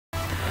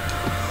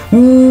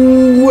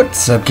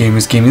What's up,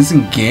 gamers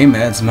and game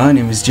heads? My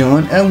name is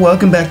John and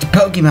welcome back to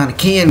Pokemon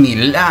Academy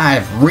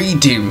Live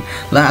Redo.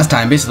 Last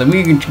time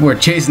basically we were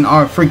chasing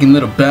our freaking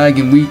little bag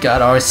and we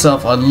got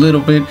ourselves a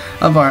little bit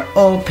of our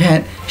old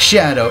pet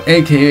Shadow,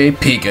 aka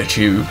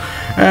Pikachu.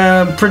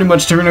 Pretty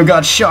much Torino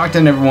got shocked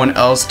and everyone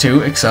else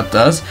too except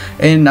us,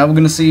 and now we're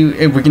gonna see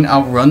if we can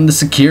outrun the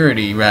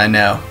security right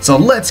now. So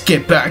let's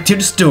get back to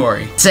the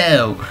story.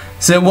 So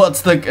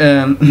what's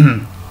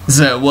the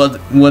So what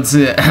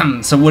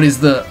is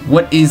this?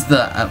 What is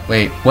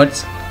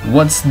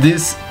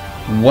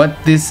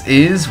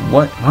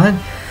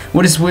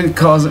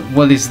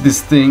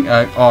this thing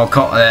all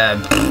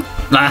called?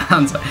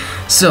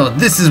 So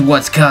this is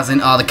what's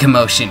causing all the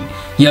commotion.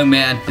 Young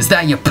man, is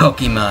that your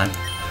Pokemon?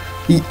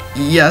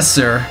 Yes,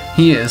 sir,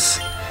 he is.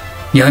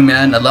 Young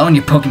man, allowing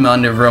your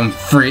Pokemon to roam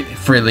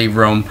freely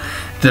roam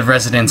the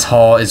residence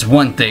hall is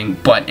one thing,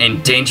 but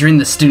endangering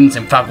the students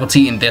and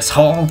faculty in this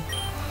hall?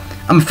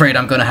 I'm afraid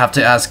I'm gonna have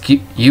to ask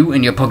you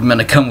and your Pokemon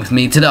to come with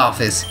me to the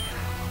office.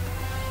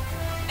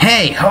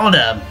 Hey, hold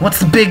up, what's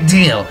the big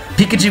deal?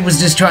 Pikachu was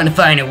just trying to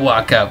find a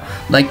walkout,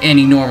 like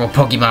any normal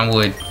Pokemon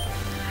would.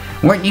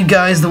 Weren't you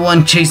guys the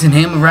one chasing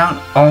him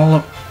around all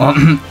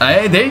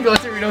hey, there you go,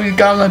 Torino, he's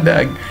got my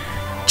bag.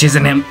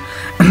 Chasing him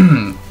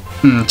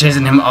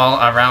all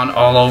around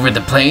all over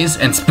the place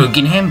and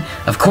spooking him?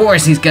 Of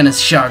course he's gonna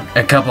shock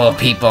a couple of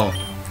people.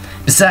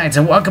 Besides,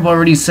 a walk-up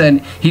already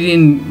said he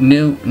didn't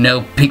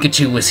know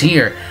Pikachu was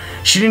here.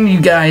 Shouldn't you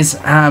guys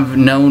have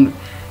known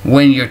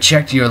when you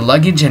checked your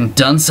luggage and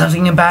done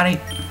something about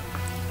it?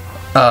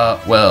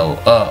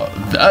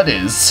 That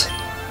is...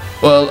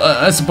 Well,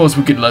 I suppose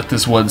we could let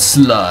this one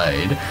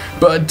slide.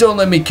 But don't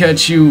let me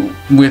catch you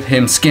with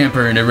him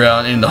scampering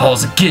around in the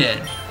halls again.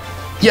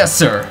 Yes,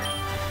 sir.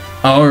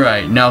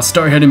 Alright, now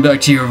start heading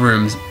back to your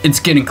rooms. It's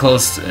getting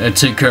close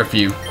to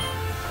curfew.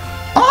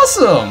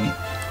 Awesome!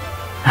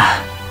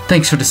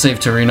 Thanks for the save,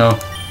 Torino.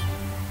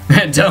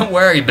 Don't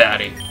worry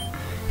about it.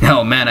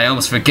 Oh man, I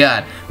almost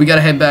forgot. We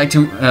gotta head back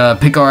to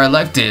pick our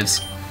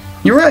electives.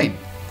 You're right.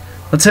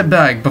 Let's head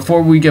back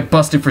before we get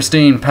busted for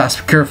staying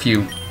past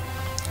curfew.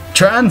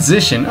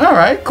 Transition.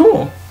 Alright,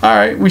 cool.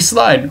 Alright, we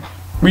slide.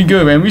 We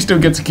good, man. We still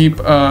get to keep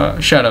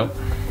Shadow.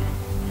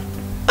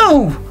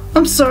 Oh,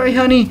 I'm sorry,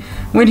 honey.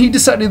 When he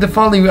decided to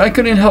follow you, I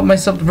couldn't help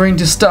myself to bring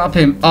to stop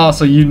him. Oh,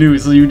 so you knew,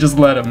 so you just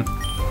let him.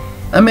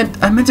 I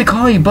meant to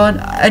call you, but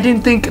I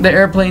didn't think the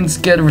airplanes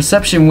get a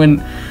reception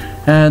when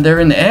they're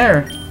in the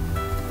air.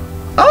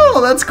 Oh,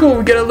 that's cool.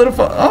 We get a little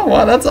fun. Oh,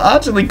 wow, that's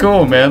actually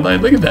cool, man.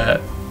 Like, look at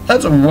that.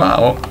 That's a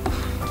wow.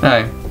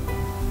 Alright.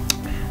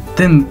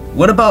 Then,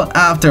 what about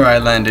after I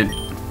landed?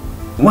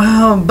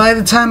 Well, by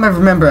the time I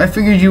remember, I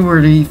figured you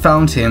already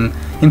found him.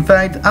 In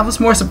fact, I was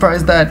more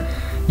surprised that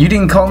you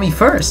didn't call me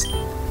first.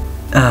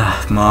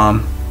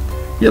 Mom.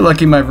 You're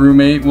lucky my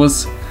roommate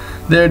was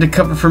there to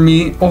cover for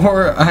me,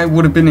 or I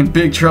would have been in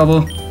big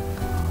trouble.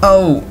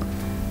 Oh,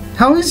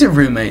 how is your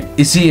roommate?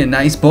 Is he a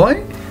nice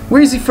boy?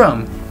 Where is he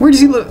from? Where does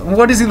he look?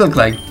 What does he look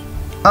like?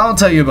 I'll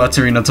tell you about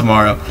Torino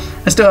tomorrow.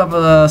 I still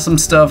have some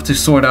stuff to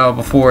sort out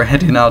before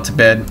heading out to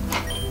bed.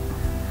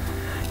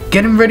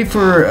 Getting ready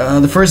for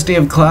the first day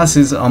of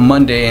classes on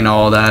Monday and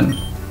all that.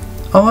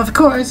 Oh, of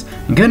course.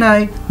 Good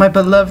night, my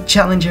beloved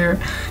challenger.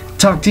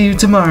 Talk to you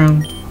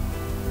tomorrow.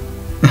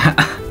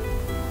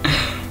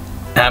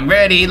 I'm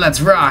ready,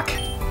 let's rock!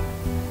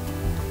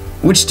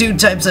 Which two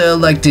types of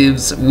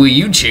electives will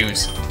you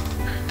choose?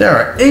 There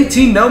are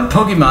 18 known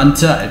Pokemon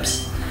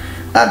types.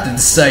 I have to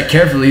decide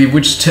carefully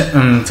which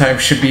type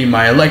should be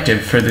my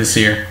elective for this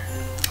year.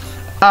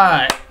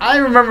 I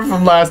remember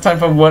from last time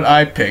from what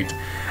I picked.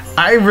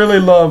 I really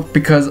love,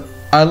 because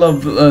I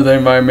love the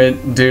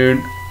environment,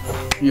 dude.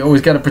 You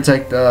always gotta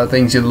protect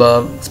things you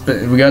love.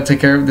 We gotta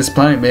take care of this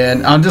planet,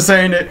 man. I'm just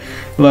saying it,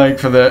 like,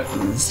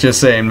 it's just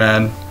saying,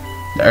 man.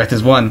 The Earth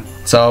is one.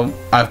 So,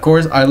 of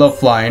course, I love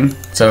flying.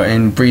 So,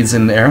 and breathes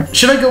in the air.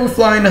 Should I go with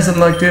flying as an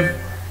elective?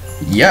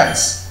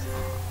 Yes.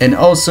 And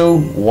also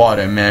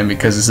water, man,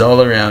 because it's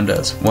all around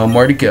us. One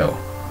more to go.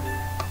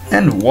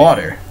 And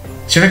water.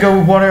 Should I go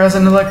with water as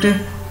an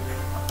elective?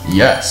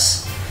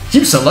 Yes.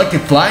 You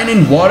selected flying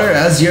and water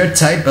as your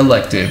type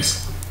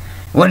electives.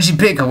 What did you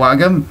pick,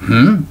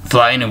 Awagam?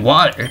 Flying and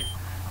water?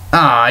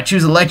 I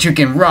choose electric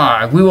and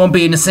rock. We won't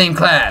be in the same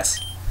class.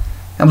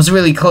 I was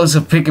really close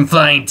to picking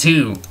flying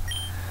too.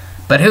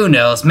 But who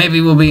knows, maybe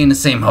we'll be in the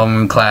same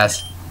homeroom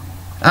class.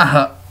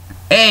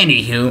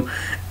 Anywho,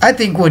 I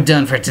think we're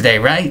done for today,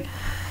 right?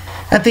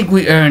 I think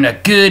we earned a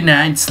good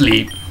night's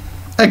sleep.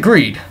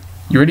 Agreed.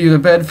 You ready to go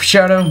to bed,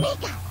 Shadow?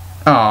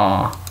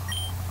 Aww.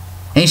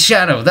 Hey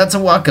Shadow, that's a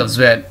walk-up's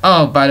bed.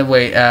 Oh, by the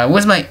way,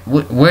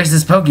 where's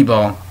this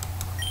Pokeball?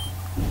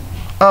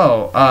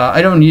 Oh,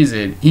 I don't use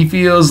it. He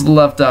feels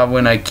left out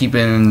when I keep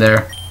him in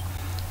there.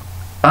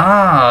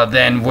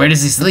 Then where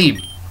does he sleep?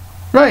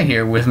 Right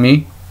here with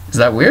me. Is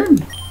that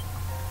weird?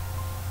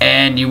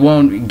 And you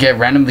won't get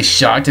randomly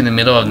shocked in the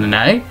middle of the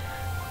night?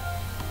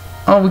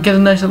 Oh, we get a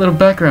nice little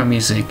background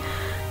music.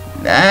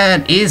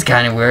 That is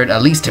kind of weird,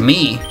 at least to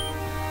me.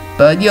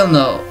 but you'll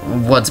know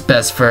what's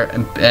best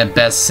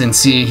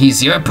since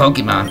he's your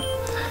Pokemon.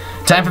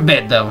 Time for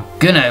bed, though.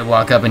 Good night,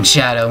 Walk Up and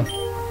Shadow.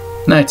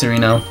 Night,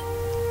 Torino.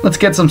 Let's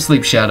get some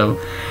sleep, Shadow.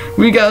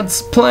 We got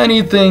plenty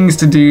of things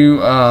to do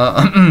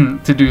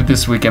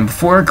this weekend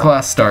before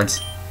class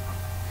starts.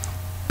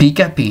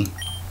 Pika-P.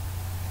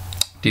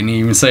 Didn't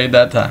even say it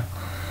that time.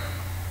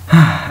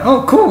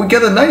 Oh, cool. We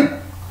got a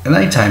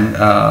nighttime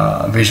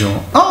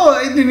visual. Oh,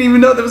 I didn't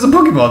even know there was a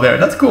Pokeball there.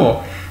 That's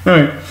cool.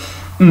 Alright.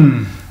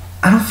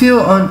 I don't feel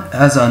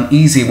as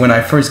uneasy when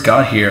I first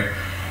got here.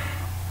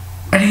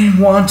 I didn't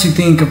want to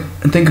think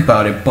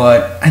about it,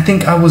 but I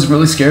think I was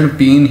really scared of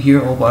being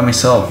here all by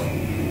myself.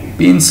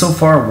 Being so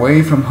far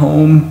away from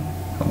home,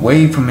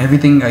 away from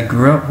everything I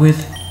grew up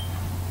with.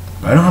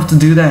 But I don't have to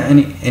do that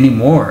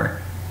anymore.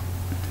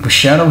 With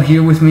Shadow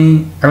here with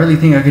me, I really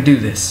think I could do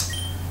this.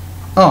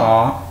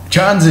 Aw,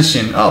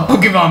 transition. Oh,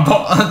 Pokemon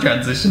Ball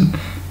transition.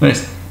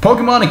 Nice.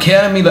 Pokemon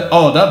Academy.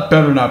 Oh, that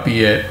better not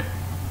be it.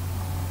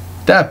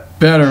 That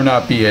better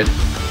not be it.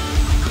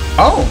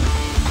 Oh.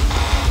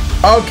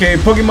 Okay,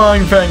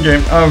 Pokemon fan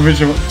game.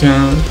 Visual.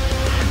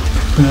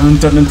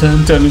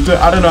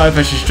 I don't know if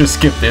I should just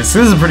skip this.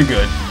 This is pretty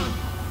good.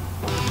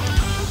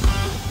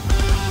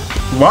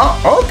 Wow.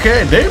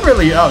 Okay, they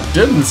really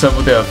outdid themselves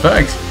with their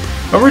effects.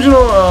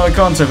 Original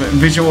concept,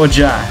 visual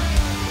jazz.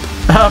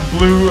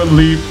 Blue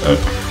leaf.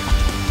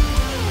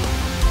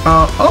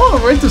 Oh,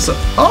 right this.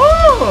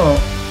 Oh,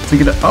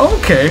 take it.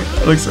 Okay,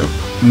 looks so.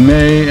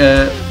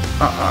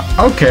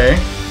 Okay.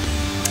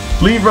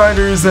 Lead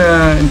Riders,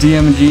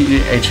 DM and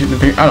GH.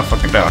 I don't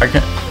fucking know. I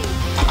can't.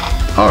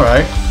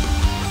 Alright.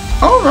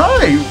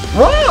 Alright.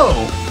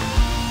 Whoa.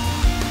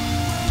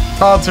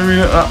 Oh,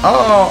 Torino.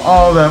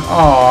 All of them.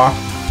 Aw.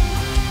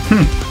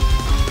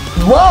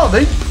 Wow,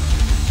 they.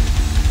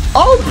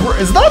 Oh,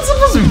 is that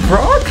supposed to be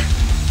Brock?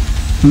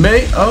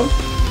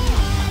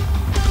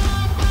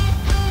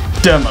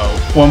 Demo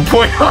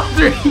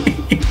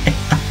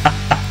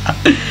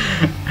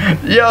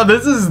 1.03. Yo,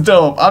 this is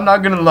dope. I'm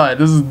not gonna lie.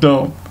 This is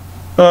dope.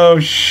 Oh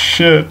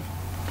shit.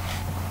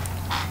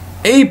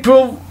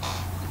 April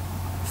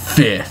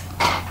 5th,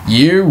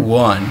 year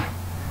 1.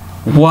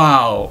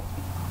 Wow.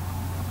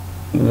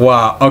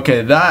 Wow.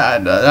 Okay,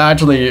 that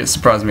actually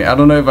surprised me. I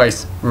don't know if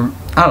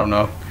I don't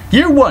know.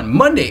 Year 1,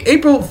 Monday,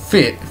 April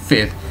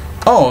 5th.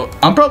 Oh,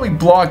 I'm probably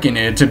blocking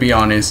it, to be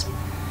honest.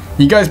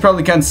 You guys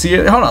probably can't see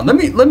it. Hold on,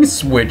 let me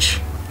switch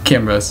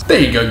cameras. There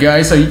you go,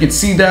 guys. So you can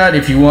see that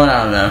if you want.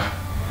 I don't know.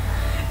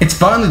 It's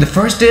finally the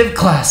first day of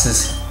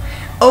classes.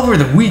 Over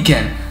the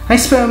weekend, I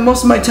spent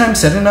most of my time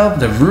setting up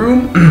the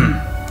room,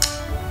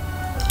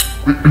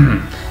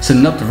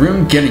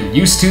 getting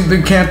used to the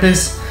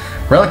campus.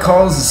 Relic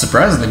Hall is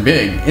surprisingly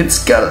big. It's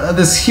got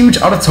this huge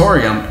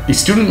auditorium, a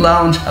student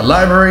lounge, a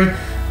library.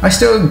 I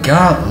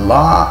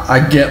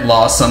get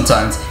lost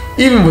sometimes,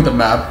 even with the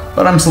map,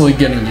 but I'm slowly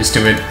getting used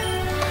to it.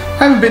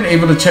 I haven't been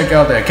able to check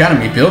out the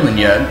academy building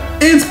yet.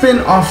 It's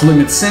been off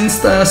limits since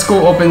the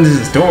school opened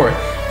its door,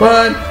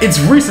 but it's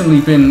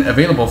recently been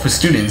available for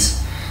students.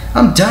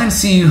 I'm dying to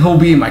see who'll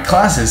be in my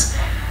classes.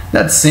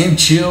 That same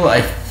chill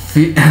I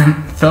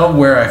felt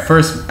where I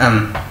first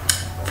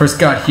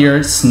got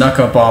here snuck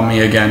up on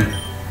me again.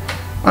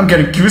 I'm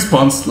getting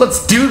goosebumps.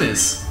 Let's do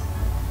this.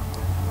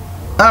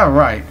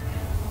 Alright.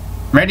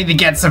 Ready to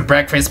get some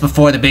breakfast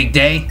before the big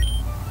day?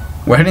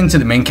 We're heading to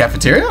the main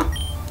cafeteria?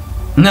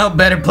 No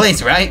better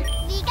place, right?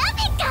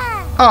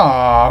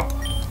 Aww.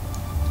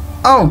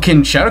 Oh,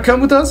 can Shadow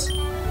come with us?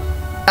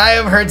 I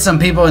have heard some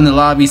people in the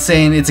lobby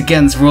saying it's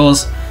against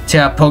rules to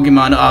have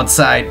Pokemon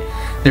outside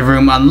the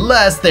room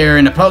unless they're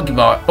in a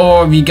Pokeball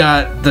or we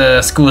got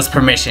the school's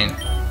permission.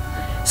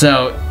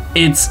 So,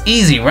 it's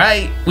easy,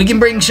 right? We can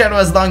bring Shadow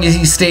as long as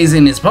he stays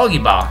in his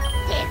Pokeball.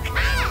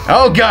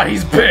 Oh god,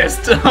 he's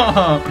pissed!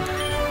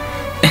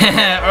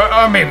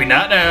 or maybe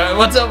not.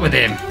 What's up with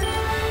him?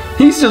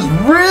 He's just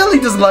really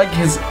doesn't like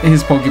his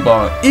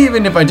Pokeball.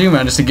 Even if I do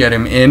manage to get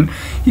him in,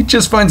 he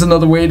just finds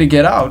another way to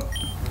get out.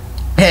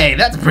 Hey,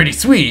 that's pretty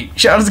sweet.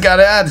 Shadow's got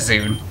an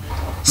attitude.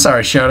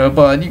 Sorry, Shadow,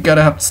 but you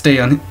gotta have to stay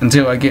on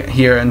until I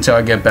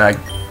get back.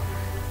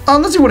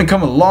 Unless you want to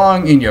come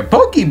along in your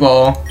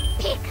Pokeball.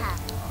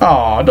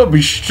 Aw, don't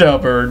be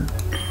stubborn.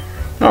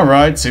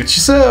 Alright, suit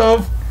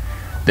yourself.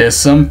 There's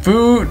some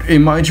food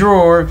in my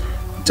drawer.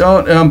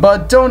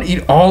 But don't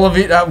eat all of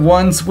it at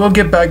once. We'll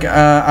get back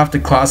after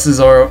classes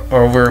are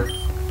over.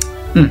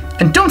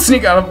 And don't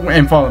sneak out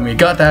and follow me.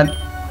 Got that?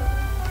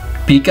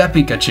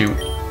 Pikachu.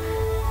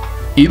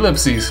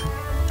 Ellipses.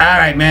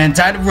 Alright, man,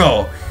 time to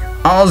roll.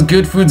 All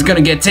good food's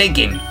gonna get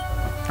taken.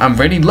 I'm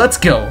ready. Let's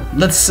go.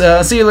 Let's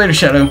see you later,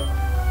 Shadow.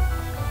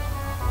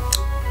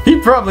 He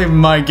probably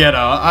might get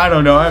out. I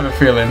don't know. I have a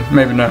feeling.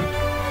 Maybe not.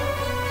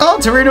 Oh,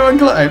 Torino and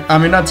Climb. I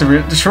mean, not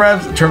Torino.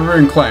 Trevor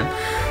and Climb.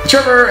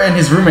 Trevor and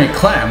his roommate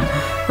Clam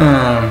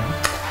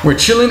were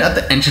chilling at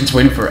the entrance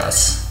waiting for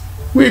us.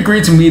 We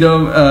agreed to meet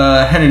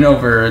up heading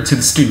over to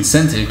the student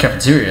center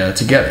cafeteria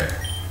together.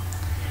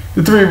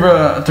 The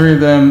three of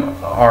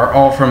them are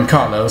all from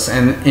Carlos,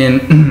 and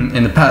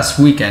in the past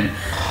weekend,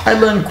 I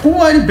learned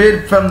quite a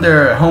bit from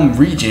their home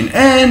region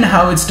and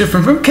how it's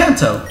different from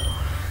Kanto.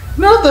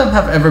 None of them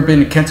have ever been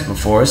to Kanto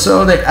before,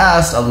 so they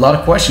asked a lot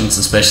of questions,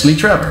 especially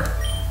Trevor.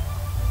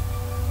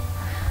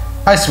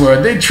 I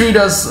swear, they treat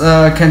us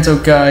Kanto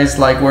guys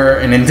like we're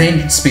an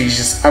endangered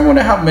species. I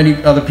wonder how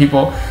many other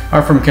people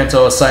are from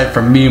Kanto aside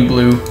from me and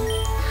Blue.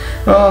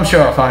 Well, I'm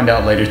sure I'll find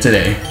out later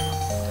today.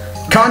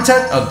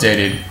 Contact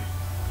updated.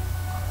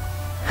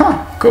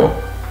 Huh, cool.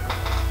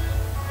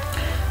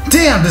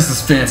 Damn, this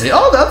is fancy.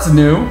 Oh, that's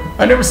new.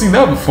 I've never seen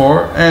that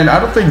before, and I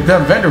don't think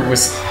that vendor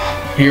was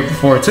here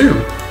before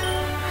too.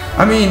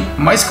 I mean,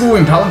 my school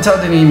in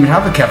Palantir didn't even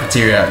have a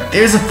cafeteria.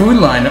 There's a food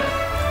line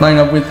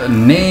up with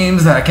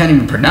names that I can't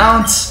even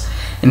pronounce,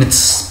 and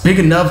it's big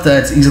enough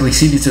that it's easily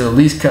seated to at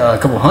least a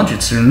couple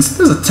hundred students.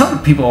 There's a ton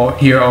of people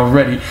here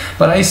already,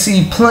 but I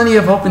see plenty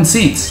of open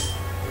seats.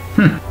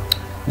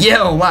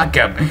 Yo,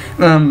 welcome.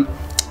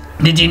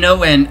 Did you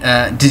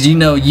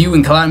know you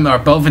and Climb are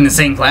both in the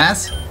same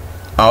class?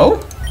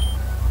 Oh?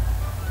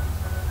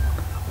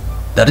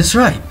 That is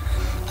right.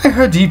 I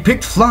heard you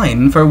picked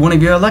flying for one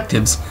of your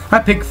electives. I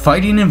picked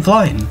fighting and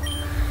flying.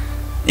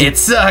 It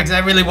sucks, I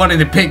really wanted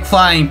to pick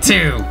flying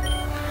too.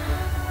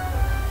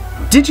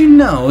 Did you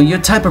know your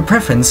type of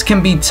preference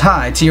can be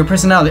tied to your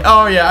personality?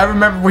 Oh yeah, I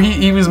remember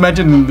he was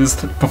mentioning this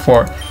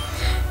before.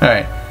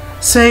 Alright,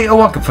 say a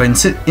walker for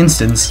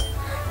instance.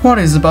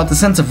 Water is about the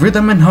sense of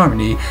rhythm and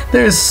harmony.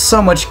 There is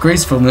so much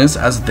gracefulness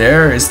as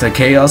there is the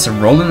chaos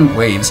of rolling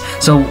waves.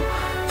 So,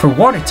 for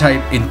water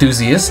type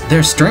enthusiasts,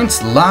 their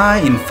strengths lie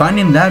in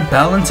finding that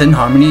balance and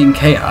harmony in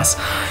chaos,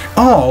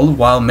 all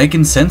while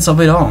making sense of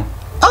it all.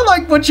 I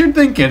like what you're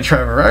thinking,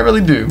 Trevor, I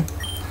really do.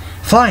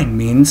 Flying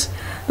means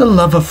the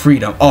love of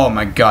freedom. Oh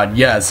my god,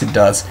 yes it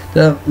does.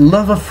 The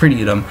love of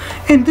freedom.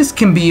 And this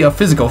can be a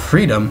physical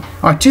freedom,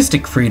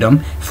 artistic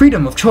freedom,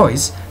 freedom of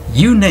choice,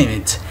 you name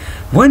it.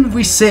 When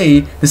we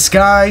say the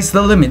sky's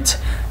the limit,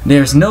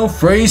 there's no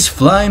phrase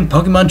flying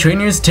Pokemon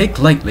trainers take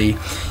lightly.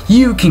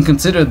 You can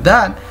consider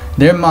that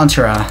their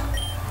mantra.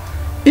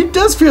 It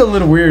does feel a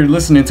little weird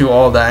listening to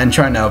all that and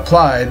trying to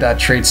apply that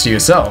traits to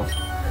yourself.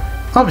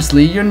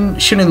 Obviously, you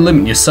shouldn't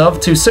limit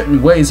yourself to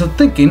certain ways of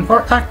thinking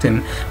or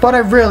acting, but I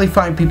rarely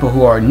find people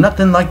who are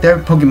nothing like their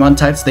Pokemon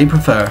types they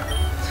prefer.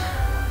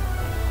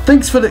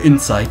 Thanks for the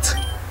insight.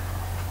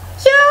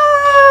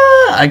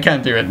 Yeah! I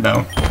can't do it,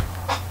 no.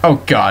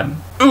 Oh god.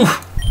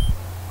 Oof!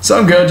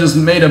 Some girl just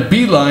made a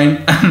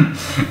beeline.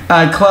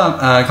 I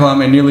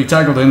climbed and nearly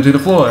tackled him to the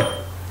floor.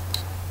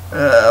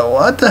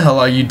 What the hell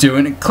are you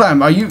doing?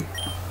 Clam, are you...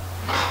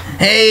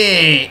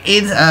 Hey,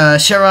 it's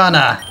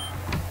Sharana.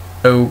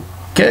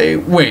 Okay,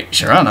 wait,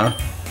 Sharana?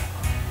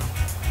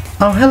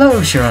 Oh,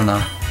 hello,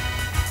 Sharana.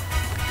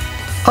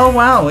 Oh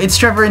wow, it's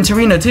Trevor and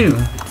Torino too.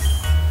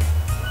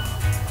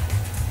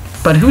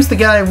 But who's the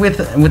guy with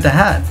the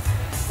hat?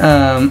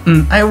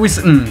 I always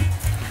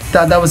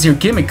thought that was your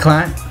gimmick,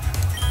 Clan.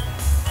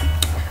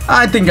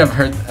 I think I've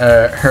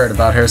heard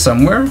about her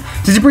somewhere.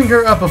 Did you bring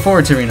her up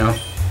before, Torino?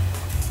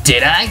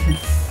 Did I?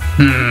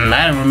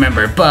 I don't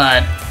remember,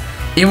 but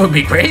it would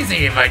be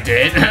crazy if I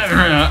did.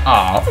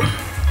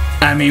 Aw.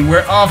 I mean,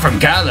 we're all from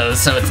Kalos,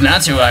 so it's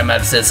natural I might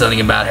have said something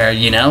about her,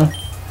 you know?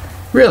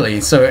 Really?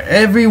 So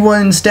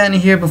everyone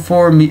standing here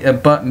before me,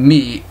 but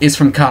me, is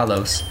from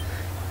Kalos?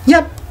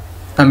 Yep.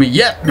 I mean,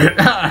 yep.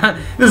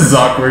 This is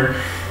awkward.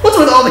 What's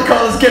with all the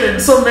Kalos getting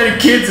so many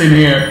kids in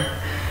here?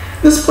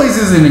 This place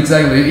isn't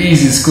exactly an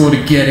easy school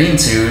to get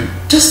into.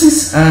 Does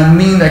this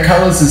mean that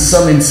Kalos is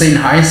some insane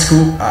high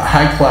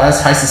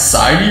class, high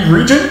society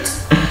region?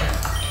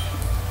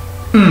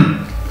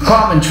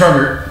 Clom and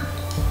Trevor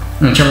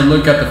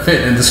look at the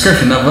fit and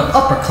description of an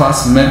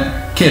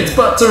upperclassmen kids,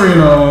 but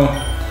Torino.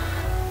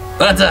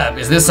 What's up?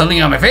 Is this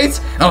something on my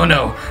face? Oh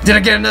no, did I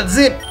get another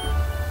zip?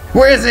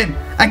 Where is it?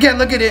 I can't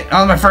look at it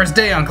on my first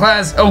day on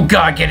class. Oh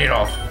god, get it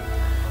off.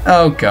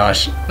 Oh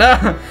gosh.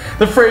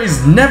 The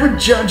phrase never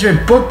judge a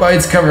book by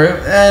its cover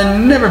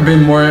and never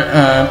been more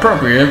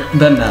appropriate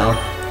than now.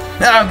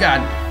 Oh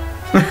god.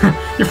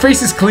 Your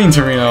face is clean,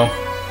 Torino.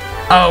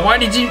 Oh, why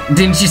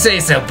didn't you say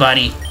so,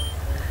 buddy?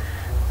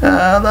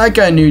 Like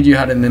I knew you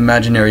had an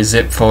imaginary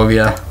zip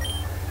phobia.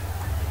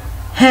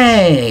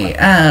 Hey,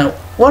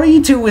 what are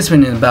you two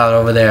whispering about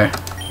over there?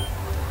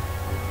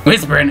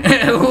 Whispering?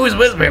 Who's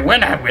whispering? We're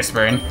not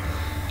whispering.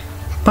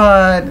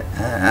 But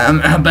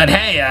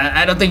hey,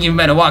 I don't think you've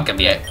met a walk-up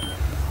yet.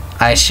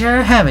 I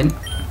sure haven't.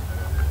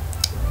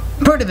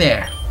 Put it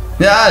there.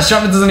 Yeah,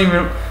 Shaman doesn't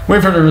even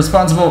wait for the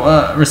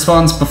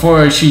response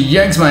before she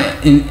yanks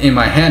in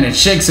my hand and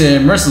shakes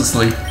it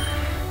mercilessly.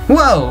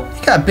 Whoa,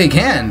 you got big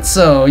hands,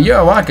 so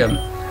you're welcome.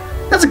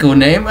 That's a cool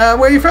name. Where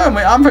are you from?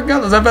 I'm from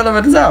Gunless. I fell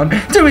over the town.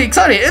 Too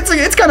excited.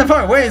 It's kind of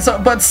far away,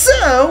 but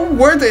so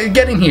worth it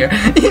getting here.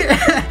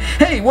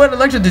 Hey, what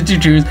electric did you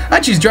choose? I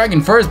choose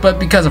Dragon first, but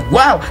because of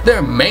wow, they're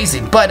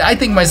amazing. But I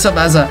think myself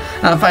as a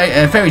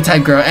fairy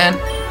type girl, and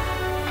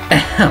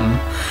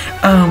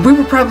we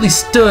were probably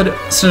stood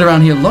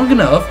around here long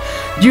enough.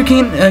 You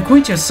can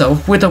acquaint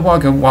yourself with the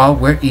walker while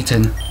we're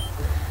eating.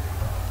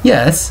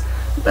 Yes.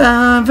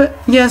 But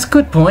yes,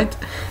 good point.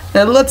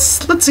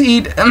 Let's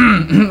eat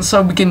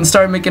so we can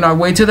start making our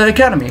way to the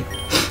academy.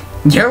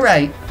 You're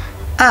right.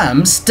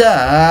 I'm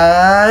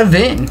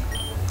starving.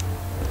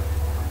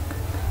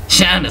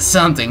 Shine to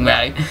something,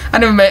 right? I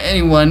never met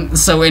anyone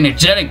so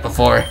energetic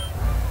before.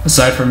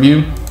 Aside from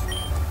you?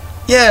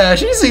 Yeah,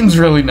 she seems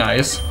really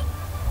nice.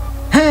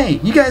 Hey,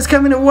 you guys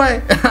coming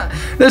away?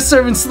 They're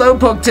serving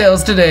slowpoke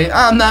tails today.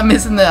 I'm not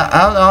missing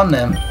out on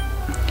them.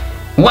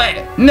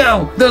 Wait,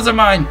 no, those are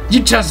mine.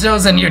 You touch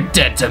those and you're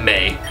dead to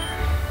me.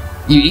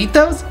 You eat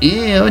those?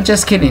 Ew,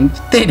 just kidding.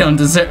 They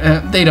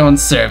don't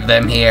serve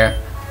them here.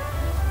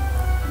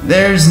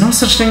 There's no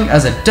such thing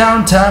as a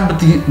downtime with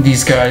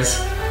these guys.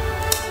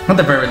 At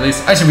the very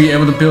least, I should be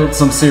able to build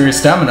some serious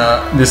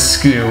stamina this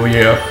school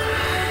year.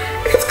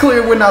 It's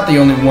clear we're not the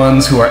only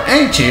ones who are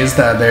anxious,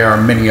 that there are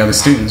many other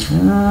students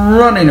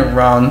running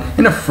around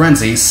in a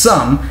frenzy,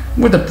 some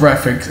with the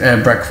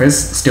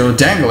breakfast still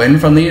dangling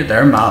from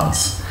their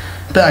mouths.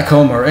 Back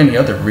home or any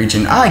other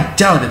region, I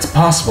doubt it's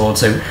possible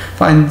to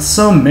find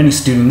so many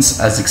students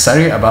as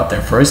excited about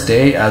their first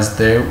day as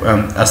the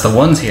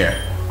ones here.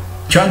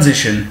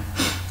 Transition.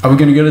 Are we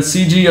gonna get a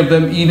CG of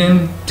them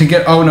eating to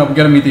get? Oh no, we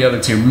gotta meet the other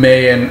two,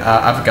 May and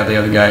I forgot the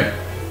other guy.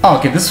 Oh,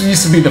 okay, this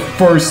used to be the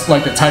first,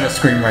 like the title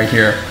screen right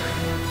here.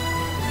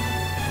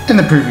 In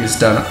the previous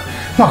done.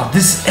 Wow,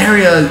 this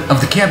area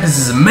of the campus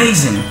is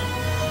amazing.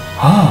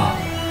 Ah,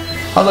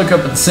 I'll look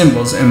up at the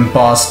symbols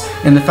embossed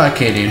in the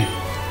facade.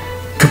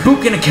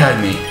 Kabukin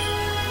Academy.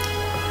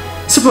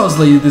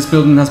 Supposedly, this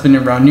building has been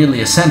around nearly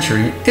a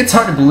century. It's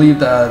hard to believe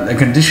that the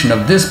condition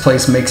of this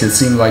place makes it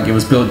seem like it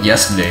was built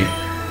yesterday.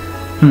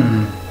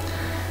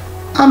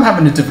 I'm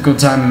having a difficult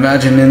time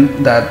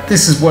imagining that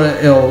this is what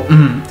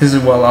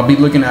I'll be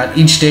looking at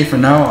each day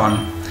from now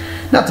on.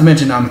 Not to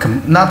mention, not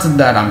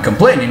that I'm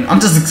complaining. I'm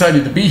just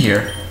excited to be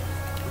here.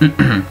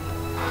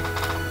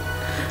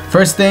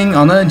 First thing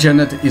on the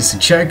agenda is to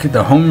check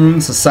the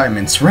homeroom's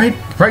assignments, right?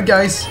 Right,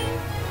 guys?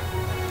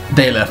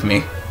 They left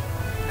me.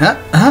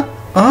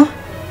 Uh-oh.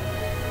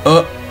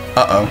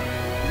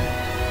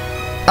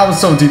 I was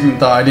so deep in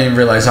thought I didn't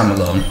realize I'm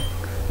alone.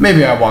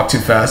 Maybe I walked too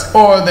fast,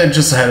 or they're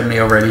just ahead of me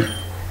already.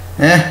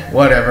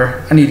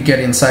 Whatever. I need to get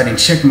inside and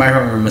check my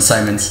homeroom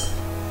assignments.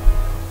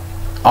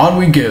 On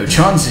we go.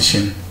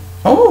 Transition.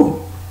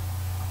 Oh!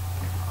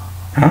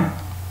 Huh?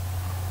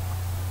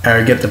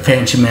 Alright, get the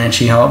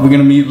Panchi-Manchi, huh? We're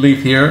gonna meet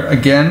Leaf here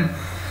again.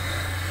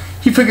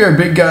 You figure a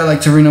big guy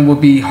like Torino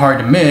would be hard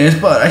to miss,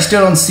 but I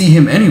still don't see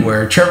him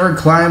anywhere. Trevor,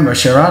 Climb, or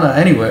Sharada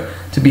anywhere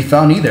to be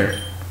found either.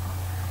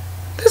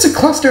 There's a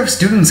cluster of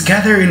students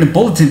gathered in the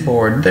bulletin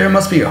board. There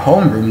must be a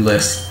homeroom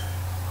list.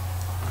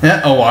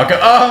 Yeah, Owaka.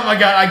 Oh my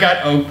god, I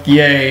got Oak.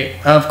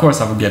 Yay. Of course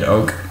I would get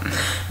Oak.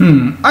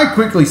 I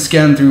quickly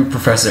scanned through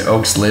Professor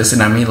Oak's list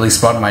and I immediately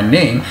spotted my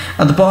name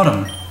at the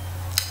bottom.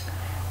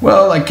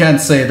 Well, I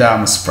can't say that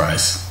I'm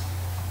surprised.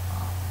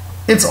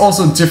 It's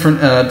also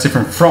different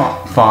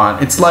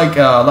font. It's like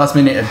a last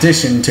minute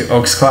addition to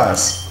Oak's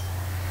class.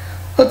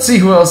 Let's see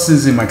who else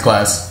is in my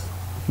class.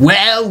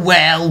 Well.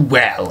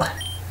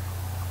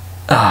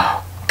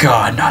 Oh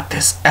god, not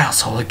this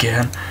asshole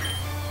again.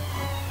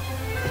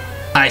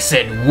 I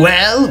said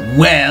well.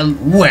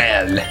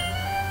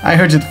 I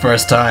heard you the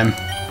first time.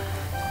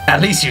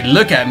 At least you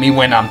look at me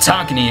when I'm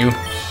talking to you.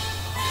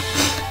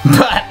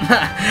 But,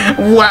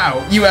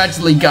 wow, you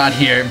actually got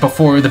here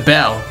before the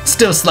bell.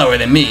 Still slower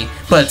than me,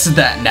 but it's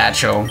that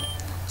natural.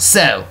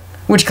 So,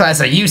 which class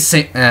are you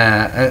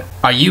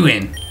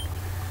in?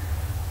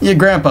 Your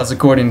grandpa's,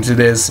 according to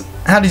this.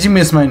 How did you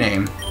miss my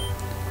name?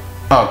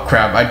 Oh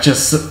crap, I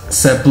just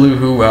set Blue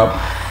Who up.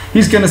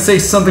 He's gonna say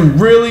something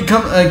really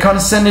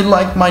condescending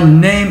like my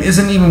name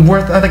isn't even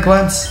worth at a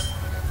glance.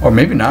 Or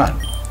maybe not.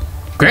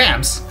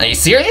 Gramps, are you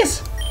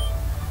serious?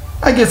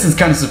 I guess it's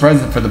kind of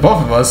surprising for the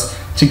both of us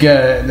to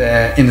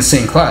get in the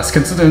same class,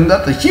 considering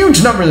that the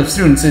huge number of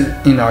students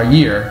in our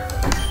year.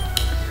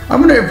 I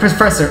wonder if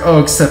Professor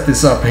Oak set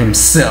this up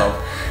himself.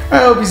 I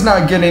hope he's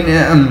not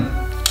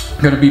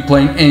gonna be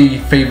playing any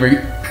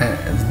favorite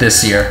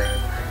this year.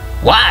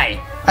 Why?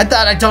 I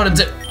thought I told him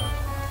to.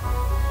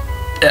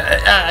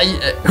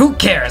 Who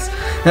cares?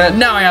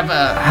 Now I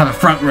have a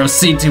front row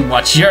seat to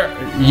watch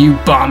you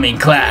bombing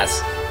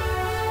class.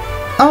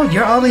 Oh,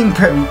 you're all in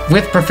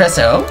with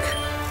Professor Oak?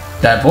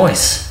 That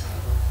voice.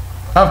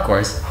 Of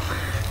course.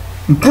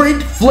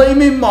 Great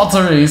flaming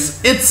Maltese,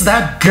 it's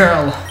that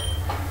girl.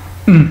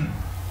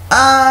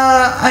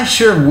 I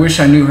sure wish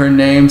I knew her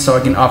name so I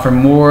can offer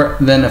more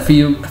than a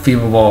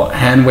feeble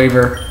hand wave,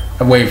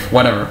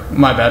 whatever.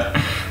 My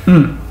bad.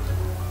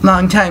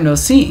 Long time no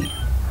see.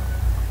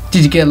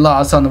 Did you get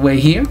lost on the way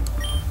here?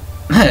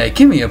 Hey,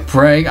 give me a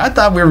break. I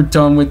thought we were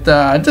done with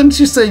that. Didn't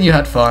you say you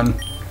had fun?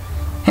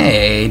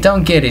 Hey,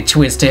 don't get it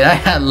twisted. I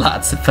had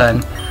lots of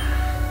fun.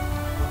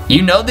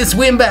 You know this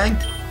windbag?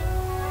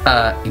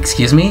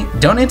 Excuse me?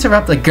 Don't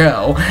interrupt the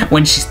girl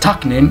when she's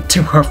talking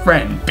to her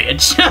friend,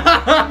 bitch.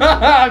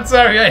 I'm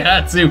sorry, I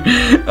had to.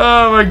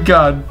 Oh my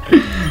god.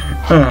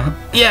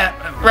 Yeah,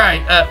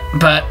 right,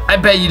 but I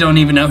bet you don't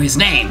even know his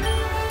name.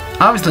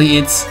 Obviously,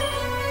 it's...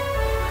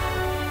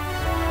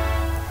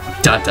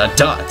 dot dot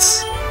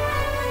dots.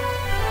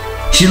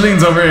 She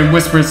leans over and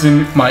whispers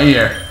in my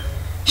ear.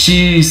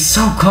 She's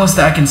so close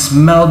that I can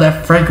smell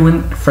that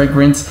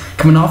fragrance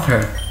coming off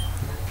her.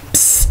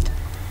 Psst.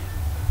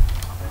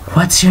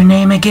 What's your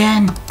name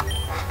again?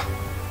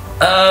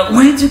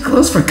 Way too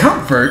close for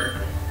comfort.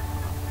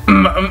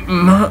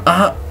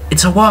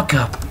 It's a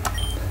walk-up.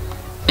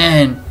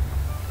 And,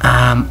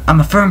 I'm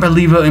a firm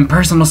believer in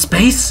personal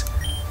space.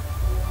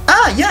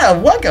 Ah, yeah,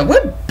 walk-up.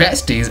 We're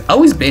besties.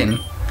 Always been.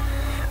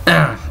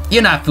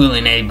 You're not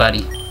fooling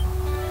anybody.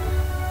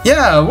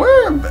 Yeah,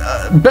 we're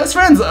best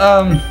friends.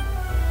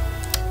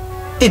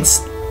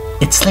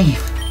 It's Leaf.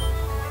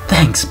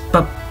 Thanks,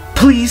 but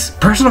please,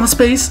 personal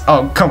space?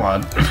 Oh, come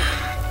on.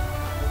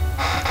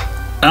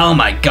 Oh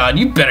my god,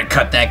 you better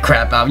cut that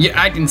crap out. Your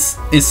acting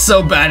is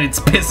so bad it's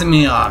pissing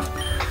me off.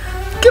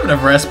 Give it a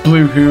rest,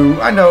 Blue Who.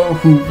 I know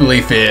who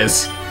Leaf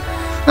is.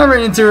 I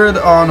ran into her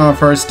on our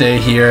first day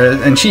here,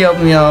 and she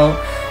helped me out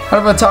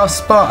of a tough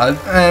spot,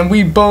 and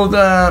we both,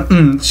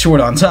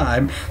 short on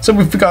time, so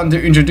we've forgotten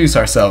to introduce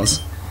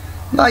ourselves.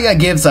 I got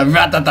gives a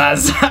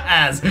ratata's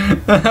ass.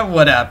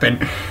 What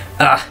happened?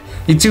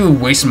 You two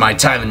have wasted my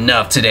time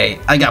enough today.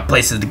 I got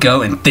places to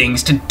go and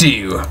things to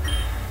do.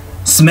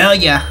 Smell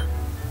ya?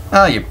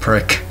 Oh, you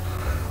prick.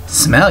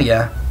 Smell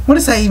ya? What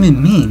does that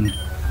even mean?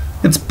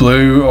 It's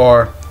Blue,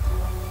 or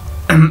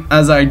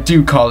as I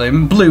do call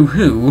him, Blue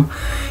Who.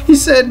 He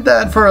said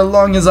that for as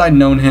long as I'd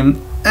known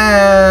him,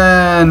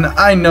 and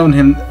I've known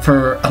him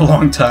for a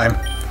long time.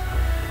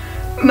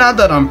 Not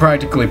that I'm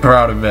practically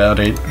proud about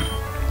it.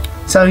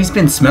 So he's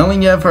been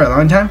smelling you for a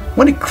long time?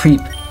 What a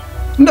creep.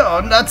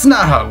 No, that's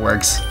not how it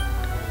works.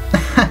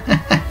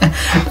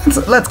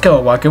 let's go,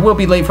 Walker. We'll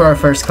be late for our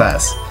first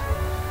class.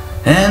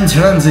 And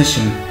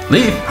transition.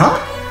 Leave, huh?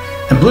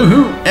 And Blue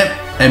Who?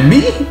 And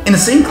me? In the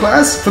same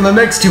class for the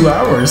next 2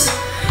 hours.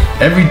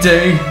 Every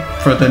day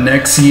for the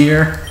next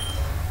year.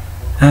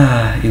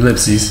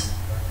 Ellipses.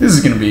 This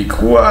is gonna be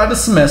quite a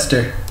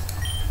semester.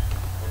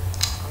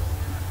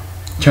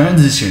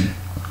 Transition.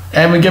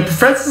 And we get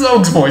Professor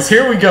Oak's voice.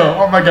 Here we go.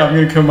 Oh my god, I'm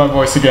gonna kill my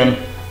voice again.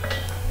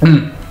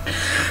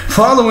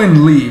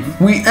 Following leave,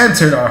 we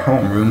entered our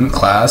homeroom,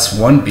 class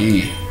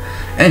 1B.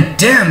 And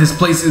damn, this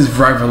place is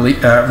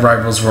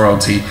rivals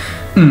royalty.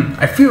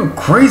 I feel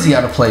crazy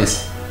out of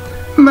place.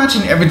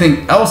 Imagine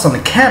everything else on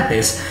the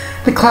campus.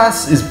 The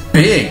class is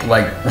big,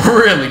 like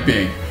really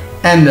big.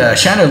 And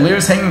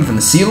chandeliers hanging from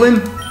the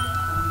ceiling.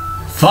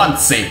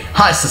 Fancy,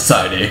 high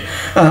society.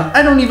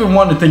 I don't even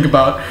want to think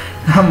about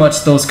how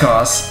much those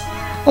cost.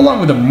 Along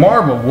with the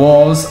marble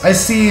walls, I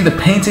see the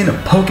painting of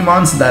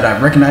Pokemons that I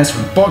recognize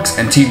from books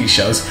and TV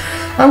shows.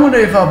 I wonder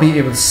if I'll be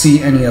able to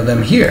see any of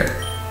them here.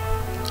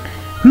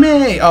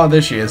 May! Oh,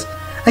 there she is.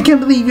 I can't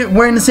believe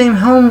we're in the same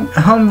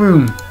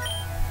homeroom.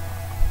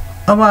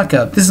 Oh,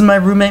 Waka, this is my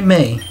roommate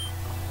May.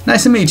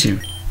 Nice to meet you.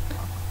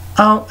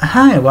 Oh,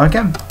 hi,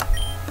 Waka.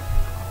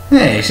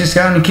 Hey, she's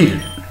kind of cute.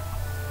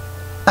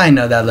 I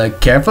know that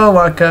look. Careful,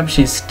 Waka.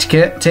 She's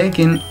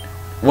taking...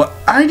 What?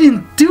 I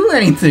didn't do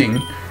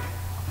anything.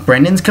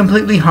 Brendan's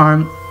completely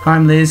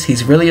harmless.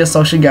 He's really a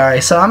social guy,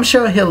 so I'm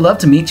sure he'll love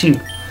to meet you.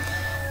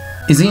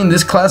 Is he in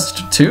this class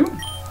too?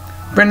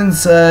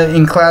 Brendan's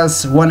in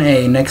class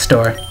 1A next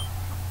door.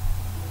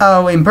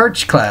 Oh, in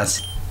Birch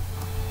class.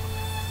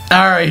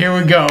 Alright, here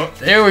we go.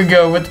 Here we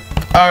go with...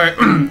 Alright,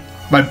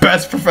 my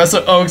best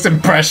Professor Oak's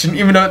impression,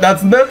 even though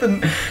that's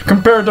nothing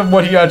compared to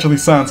what he actually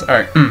sounds.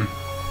 Alright,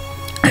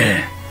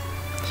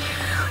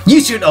 You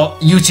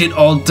should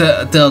all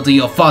tell to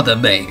your father,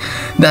 May,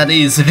 that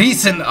his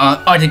recent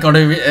article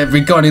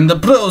regarding the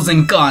pros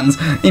and cons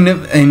in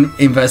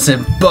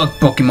invasive bug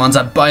Pokemons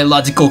at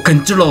biological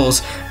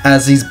controls,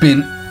 as he's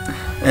been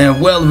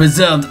well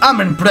reserved. I'm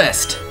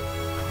impressed.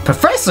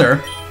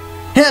 Professor?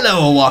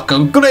 Hello,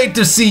 Owako. Great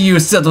to see you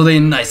settled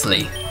in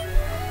nicely.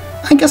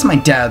 I guess my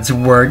dad's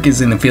work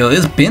is in the field.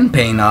 It's been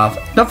paying off.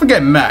 Don't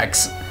forget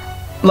Max.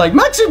 Like,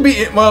 Max should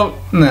be... Well,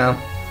 no.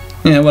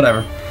 Yeah,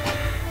 whatever.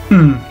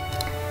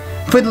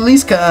 For the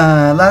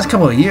last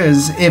couple of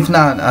years, if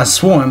not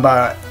sworn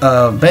by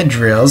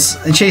Bedrills,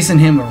 chasing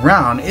him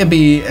around, it'd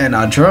be an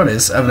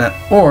Adronis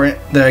or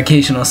the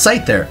occasional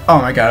Scyther. Oh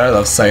my god, I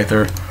love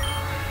Scyther.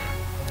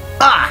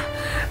 Ah!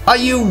 Are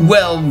you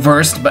well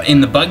versed in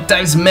the bug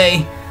types,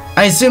 May?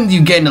 I assumed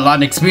you gained a lot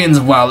of experience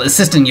while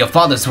assisting your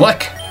father's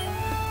work.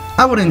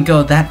 I wouldn't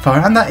go that far.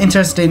 I'm not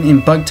interested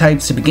in bug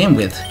types to begin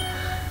with.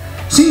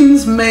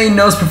 Seems May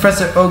knows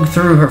Professor Oak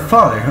through her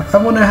father.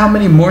 I wonder how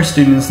many more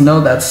students know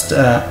that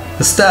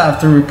the staff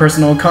through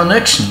personal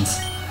connections.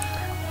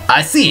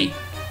 I see.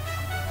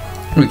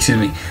 Excuse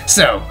me.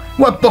 So,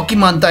 what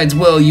Pokemon types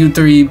will you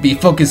three be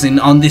focusing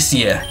on this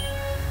year?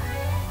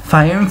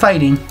 Fire and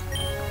fighting.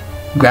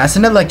 Grass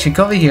and electric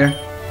over here.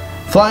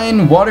 Flying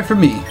and water for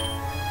me.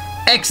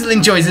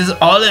 Excellent choices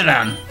all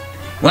around.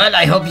 Well,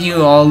 I hope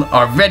you all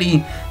are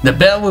ready. The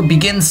bell will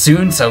begin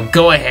soon, so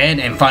go ahead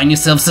and find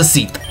yourselves a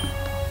seat.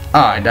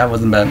 Alright, that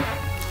wasn't bad.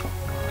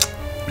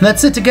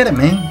 Let's sit together,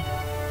 man.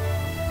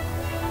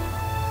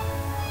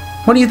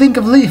 What do you think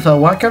of Leaf,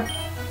 Walker?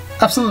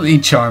 Absolutely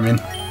charming.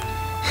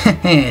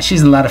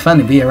 She's a lot of fun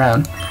to be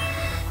around.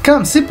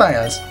 Come, sit by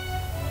us.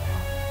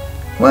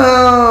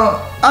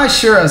 Well, I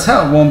sure as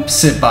hell won't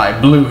sit by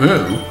Blue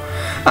Who.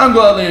 I'm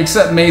gladly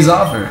accept May's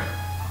offer.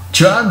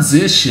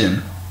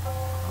 Transition.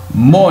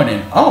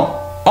 Morning. Oh,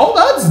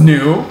 that's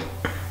new.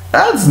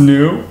 That's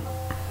new.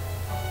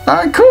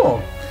 Alright,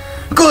 cool.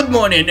 Good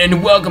morning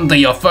and welcome to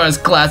your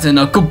first class in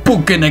a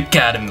Kabukin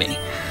Academy.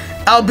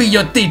 I'll be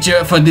your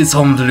teacher for this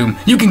homeroom.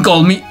 You can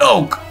call me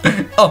Oak.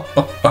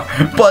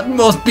 But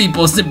most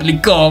people simply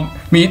call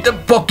me the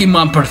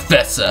Pokemon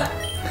Professor.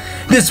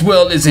 This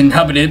world is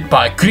inhabited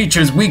by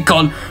creatures we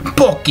call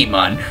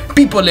Pokemon.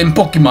 People in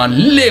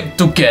Pokemon live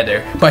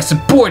together by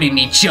supporting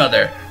each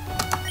other.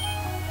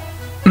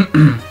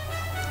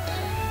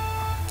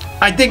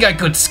 I think I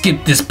could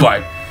skip this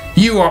part.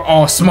 You are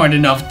all smart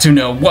enough to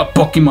know what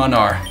Pokemon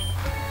are.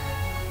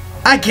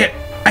 I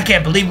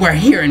can't believe we're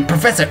hearing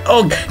Professor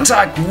Oak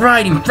talk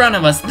right in front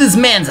of us. This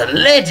man's a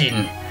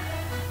legend.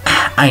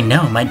 I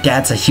know, my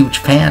dad's a huge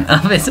fan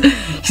of it.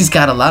 He's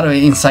got a lot of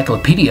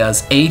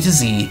encyclopedias, A to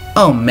Z.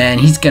 Oh man,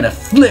 he's gonna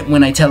flip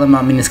when I tell him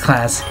I'm in his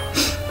class.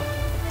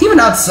 Even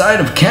outside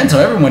of Kanto,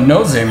 everyone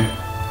knows him.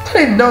 I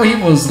didn't know he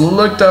was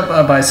looked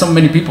up by so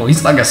many people.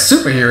 He's like a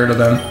superhero to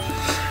them.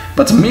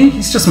 But to me,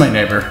 he's just my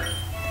neighbor.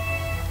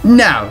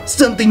 Now,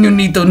 something you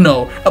need to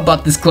know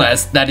about this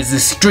class that is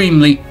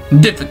extremely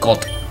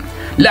difficult.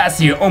 Last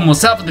year,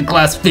 almost half of the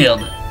class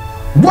failed.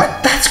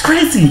 What? That's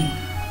crazy!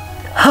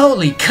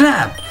 Holy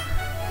crap!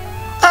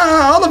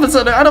 All of a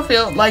sudden, I don't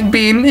feel like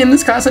being in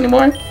this class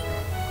anymore.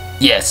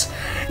 Yes,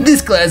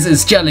 this class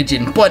is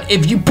challenging, but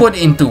if you put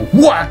into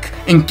work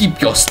and keep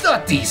your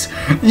studies,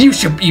 you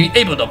should be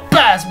able to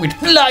pass with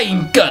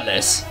flying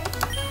colors.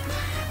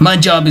 My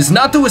job is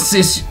not to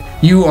assist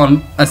you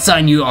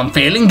assign you on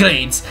failing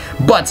grades,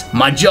 but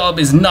my job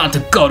is not to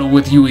cuddle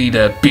with you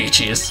either,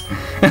 bitches.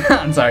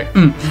 I'm sorry.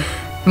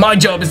 My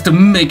job is to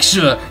make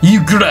sure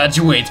you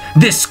graduate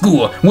this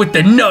school with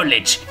the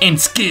knowledge and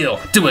skill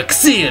to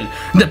excel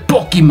the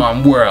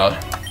Pokemon world.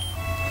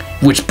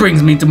 Which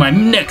brings me to my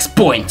next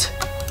point.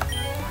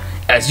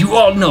 As you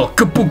all know,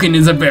 Kabukin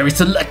is a very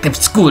selective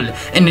school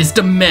and it's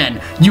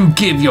demand you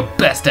give your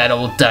best at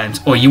all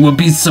times or you will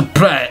be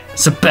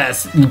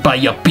surpassed by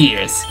your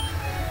peers.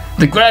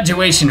 The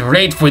graduation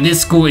rate for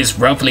this school is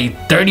roughly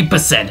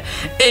 30%.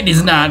 It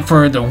is not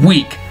for the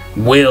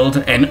weak-willed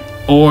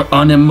or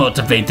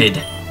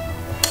unmotivated.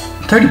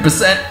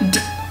 30%?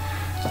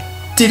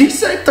 Did he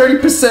say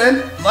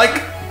 30%?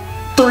 Like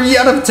 3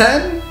 out of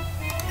 10?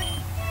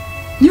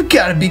 You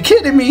gotta be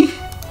kidding me.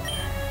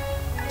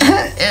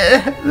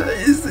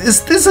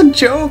 Is this a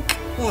joke?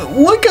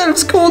 What kind of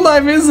school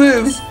life is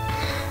this?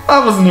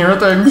 I wasn't here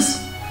things.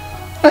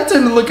 I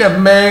tend to look at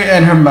May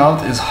and her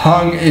mouth is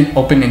hung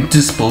open in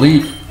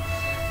disbelief.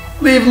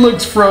 Leaf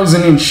looks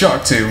frozen in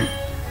shock too.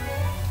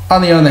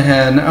 On the other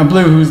hand,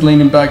 Blue Who's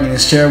leaning back in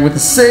his chair with the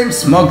same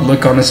smug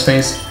look on his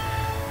face.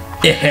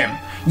 Ahem.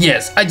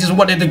 Yes, I just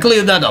wanted to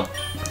clear that up.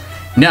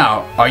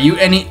 Now, are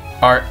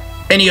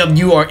any of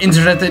you are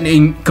interested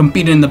in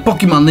competing in the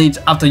Pokemon Leagues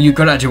after you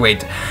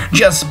graduate?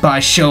 Just by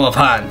show of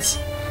hands.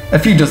 A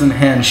few dozen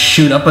hands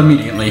shoot up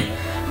immediately.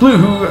 Blue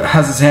Who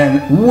has his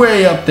hand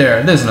way up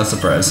there. There's no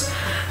surprise.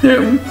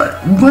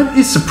 What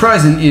is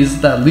surprising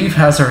is that Leaf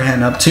has her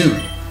hand up too.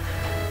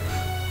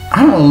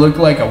 I don't look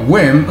like a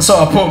wimp, so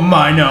I'll put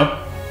mine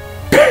up.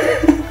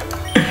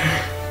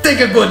 Take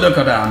a good look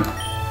around.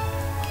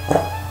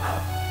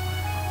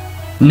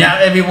 Now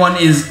everyone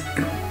is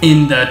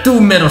in the 2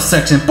 middle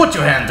section. Put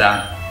your hand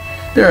down.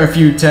 There are a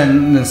few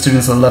 10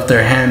 students that left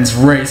their hands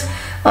raised.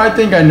 I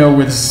think I know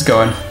where this is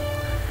going.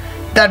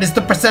 That is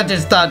the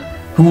percentage that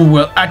who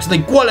will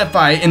actually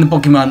qualify in the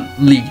Pokemon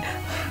League.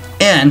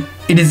 And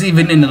it is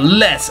even in the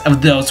less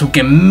of those who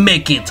can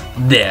make it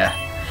there.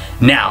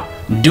 Now,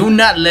 do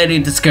not let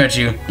it discourage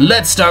you.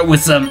 Let's start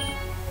with some...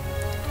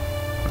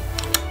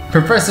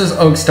 Professor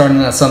Oak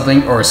starting at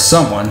something or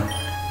someone.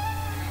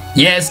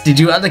 Yes, did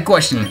you have the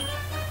question?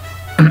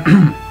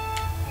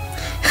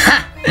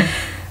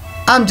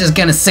 I'm just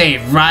gonna say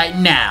right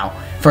now,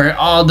 for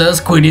all those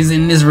quitties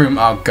in this room,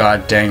 oh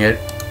god dang it.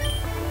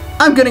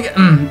 I'm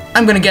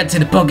gonna get to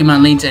the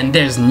Pokemon League and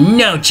there's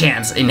no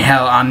chance in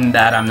hell I'm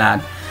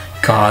not.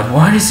 God,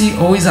 why does he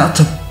always have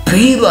to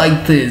be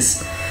like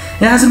this?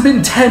 It hasn't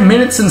been 10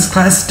 minutes since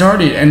class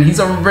started and he's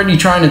already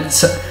trying to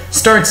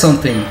start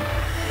something.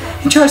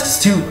 He tries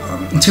too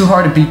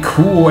hard to be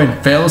cool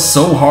and fails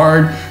so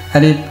hard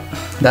at it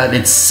that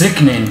it's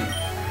sickening.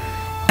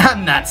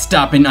 I'm not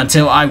stopping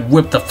until I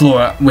whip the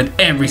floor with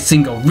every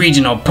single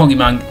regional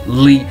Pokemon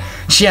League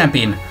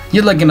champion.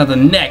 You're looking at the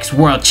next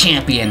world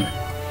champion.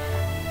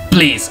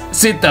 Please,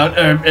 sit down.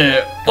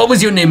 What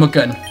was your name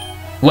again?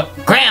 What?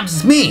 Gramps,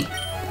 it's me.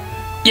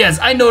 Yes,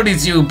 I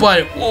noticed you,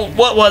 but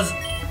what was...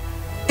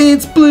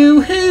 It's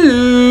Blue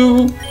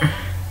Who.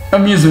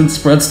 Amusement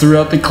spreads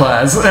throughout the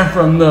class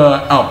from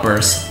the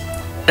outburst.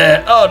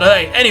 Oh, no,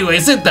 hey, anyway,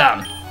 sit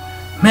down.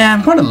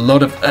 Man, what a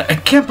load of... I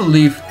can't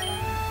believe...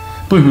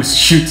 Blue Who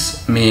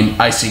shoots me in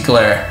icy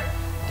glare.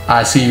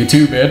 I see you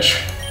too, bitch.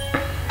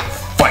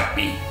 Fight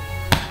me.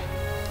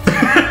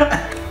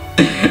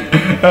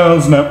 Oh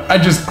snap, I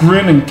just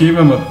grinned and gave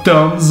him a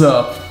thumbs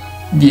up.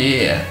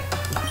 Yeah.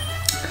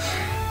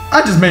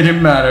 I just made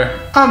him matter.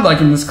 I'm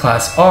liking this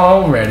class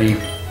already.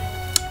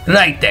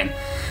 Right then.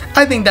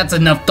 I think that's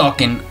enough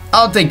talking.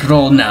 I'll take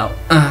roll now.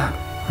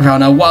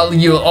 Rana, while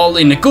you're all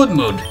in a good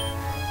mood.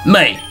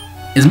 May.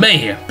 Is May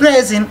here?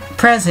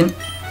 Present.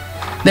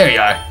 There you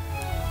are.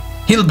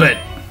 Hilbert.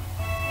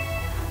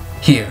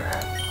 Here.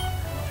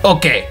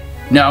 Okay.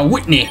 Now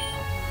Whitney.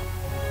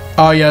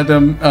 Oh yeah,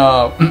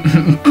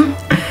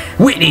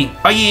 Whitney,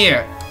 are you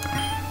here?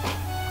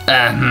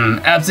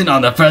 Absent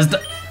on the first.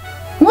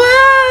 What?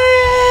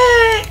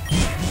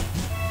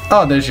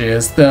 Oh, there she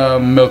is, the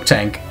milk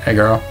tank. Hey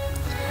girl.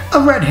 A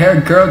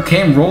red-haired girl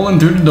came rolling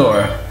through the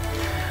door.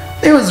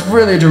 It was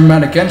really a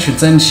dramatic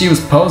entrance, and she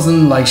was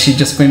posing like she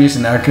just finished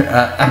an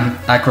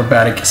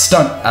acrobatic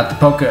stunt at the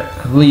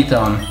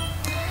Poke-a-thon.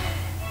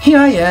 Here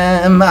I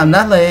am. I'm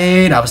not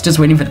late. I was just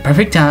waiting for the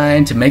perfect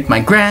time to make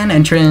my grand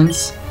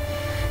entrance.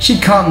 She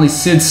calmly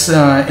sits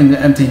in the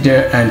empty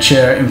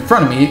chair in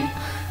front of me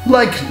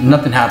like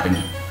nothing happened.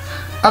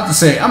 I have to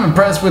say, I'm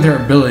impressed with her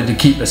ability to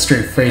keep a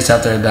straight face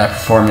after that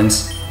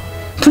performance.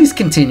 Please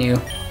continue.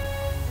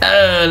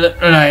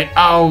 Right,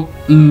 I'll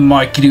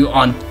mark you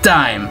on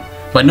time,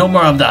 but no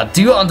more of that.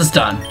 Do you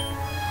understand?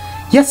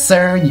 Yes,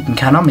 sir. You can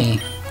count on me.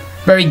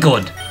 Very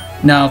good.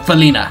 Now,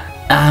 Felina.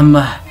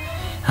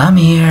 I'm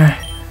here.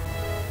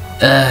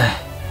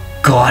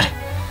 God.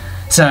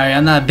 Sorry,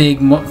 I'm not a big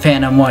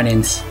fan of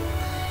mornings.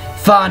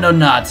 Fine or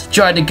not,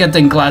 try to get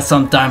in class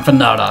on time from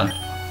now on.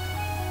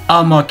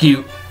 I'll mark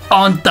you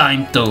on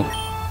time too.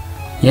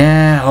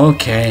 Yeah,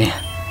 okay.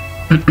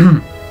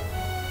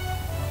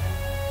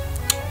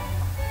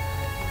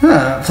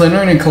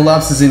 Flannery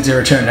collapses into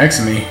her chair next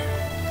to me.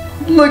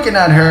 Looking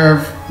at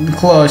her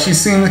clothes, she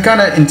seems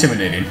kinda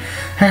intimidating.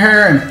 Her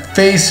hair and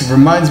face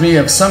reminds me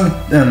of some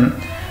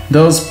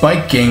those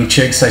bike gang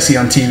chicks I see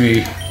on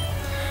TV.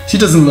 She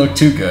doesn't look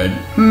too good.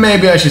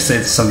 Maybe I should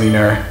say something to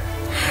her.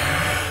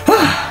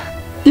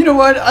 You know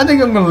what? I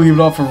think I'm gonna leave it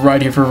off for right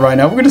here for right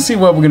now. We're gonna see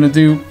what we're gonna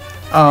do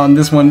on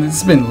this one.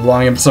 It's been a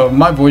long episode.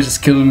 My voice is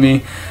killing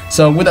me.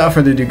 So without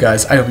further ado,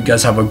 guys, I hope you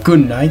guys have a good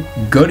night,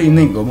 good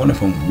evening, good morning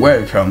from where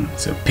you're from.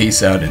 So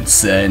peace out and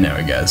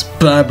sayonara, guys.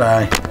 Bye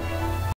bye.